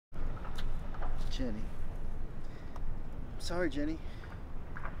Jenny. Sorry, Jenny.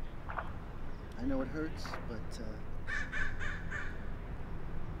 I know it hurts, but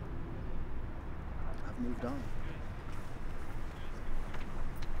I've moved on.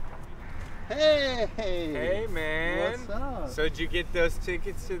 Hey! Hey, man. What's up? So did you get those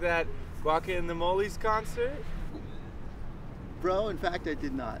tickets to that Guaca and the Moles concert? Bro, in fact, I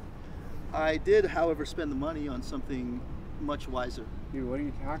did not. I did, however, spend the money on something much wiser. Dude, what are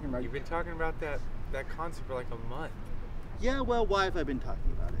you talking about? You've been talking about that concert for like a month. Yeah, well, why have I been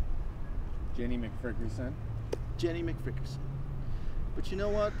talking about it? Jenny McFrickerson. Jenny McFrickerson. But you know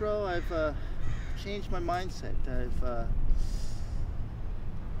what, bro? I've changed my mindset.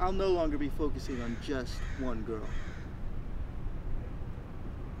 I'll no longer be focusing on just one girl.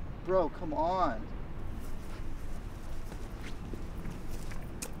 Bro, come on.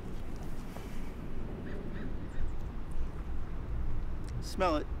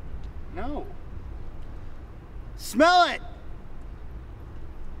 Smell it. No. Smell it!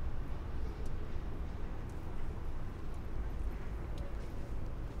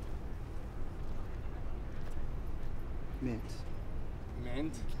 Mint.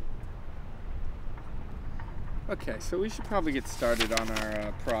 Mint? Okay, so we should probably get started on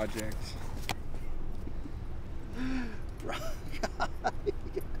our project.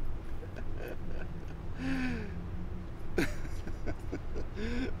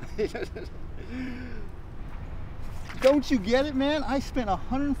 Don't you get it, man? I spent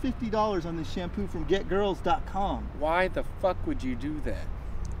 $150 on this shampoo from getgirls.com. Why the fuck would you do that?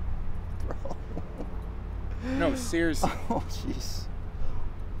 Bro. No, seriously. Oh, jeez.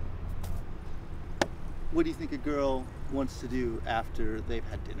 What do you think a girl wants to do after they've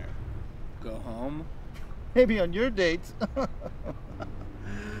had dinner? Go home? Maybe on your dates.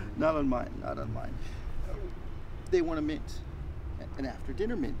 Not on mine, not on mine. They want a mint. An after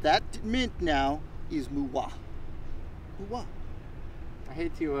dinner mint. That mint now is muwa. Muwa. I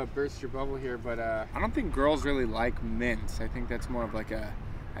hate to burst your bubble here, but I don't think girls really like mints. I think that's more of like a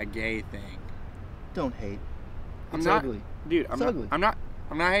gay thing. Don't hate. It's I'm not, ugly. Dude, It's ugly. I'm not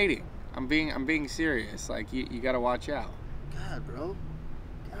hating. I'm being serious. Like you gotta watch out. God, bro.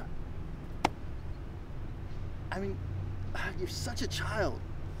 God. I mean, you're such a child.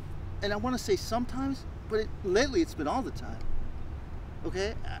 And I want to say sometimes, but lately it's been all the time.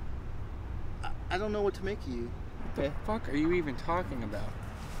 Okay? I don't know what to make of you. What the fuck are you even talking about?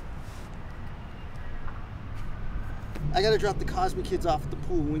 I gotta drop the Cosby kids off at the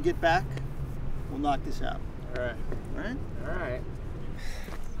pool. When we get back, we'll knock this out. All right. All right? All right.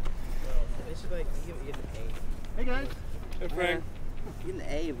 It's like you get an A. Hey, guys. Hey, Frank. You get an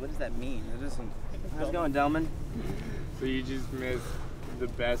A, what does that mean? It doesn't. How's it going, Delman? So you just missed the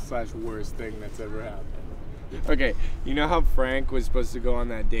best/worst thing that's ever happened. Okay, you know how Frank was supposed to go on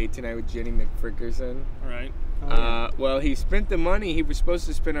that date tonight with Jenny McFrickerson? Right. Well, he spent the money he was supposed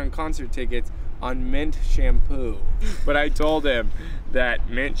to spend on concert tickets on mint shampoo. But I told him that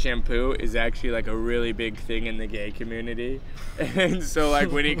mint shampoo is actually like a really big thing in the gay community. And so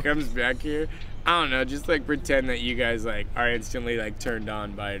like when he comes back here, I don't know, just like pretend that you guys like are instantly like turned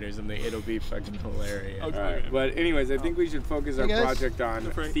on by it or something. It'll be fucking hilarious. Okay. Right. But anyways, I think we should focus our project on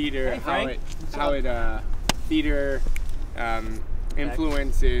theater, theater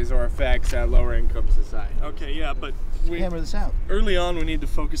influences or effects at lower income society. Okay, yeah, but Hammer this out. early on we need to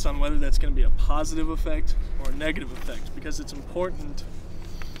focus on whether that's going to be a positive effect or a negative effect, because it's important.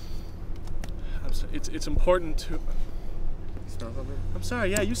 It's important to. Smell something? I'm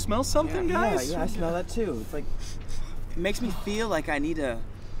sorry. Yeah, you smell something, guys? Yeah, I smell that too. It's like it makes me feel like I need to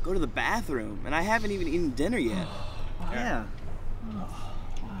go to the bathroom, and I haven't even eaten dinner yet. Yeah.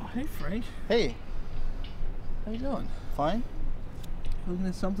 Oh, hey, Frank. Hey, How you doing? fine? Looking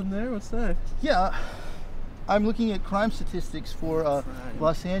at something there? What's that? Yeah, I'm looking at crime statistics for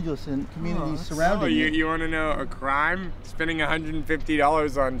Los Angeles and communities surrounding Oh, it. you want to know a crime? Spending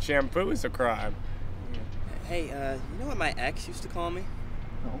 $150 on shampoo is a crime. Hey, you know what my ex used to call me?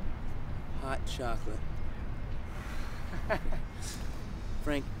 No. Hot chocolate.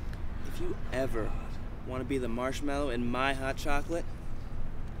 Frank, if you ever want to be the marshmallow in my hot chocolate,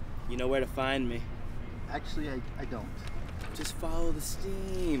 you know where to find me. Actually, I don't. Just follow the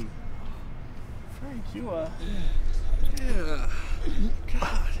steam. Frank, you, Yeah.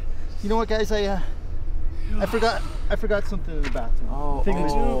 God. You know what, guys? I forgot something in the bathroom.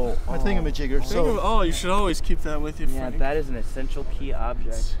 My thingamajigger. So Oh, you should always keep that with you, Yeah, Frank. that is an essential key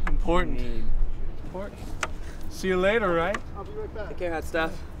object. It's important. You need. Important. See you later, right? I'll be right back. Take care, hot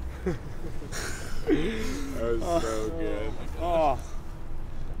stuff. That was so good. Oh,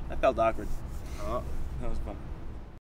 that felt awkward. Oh. That was fun.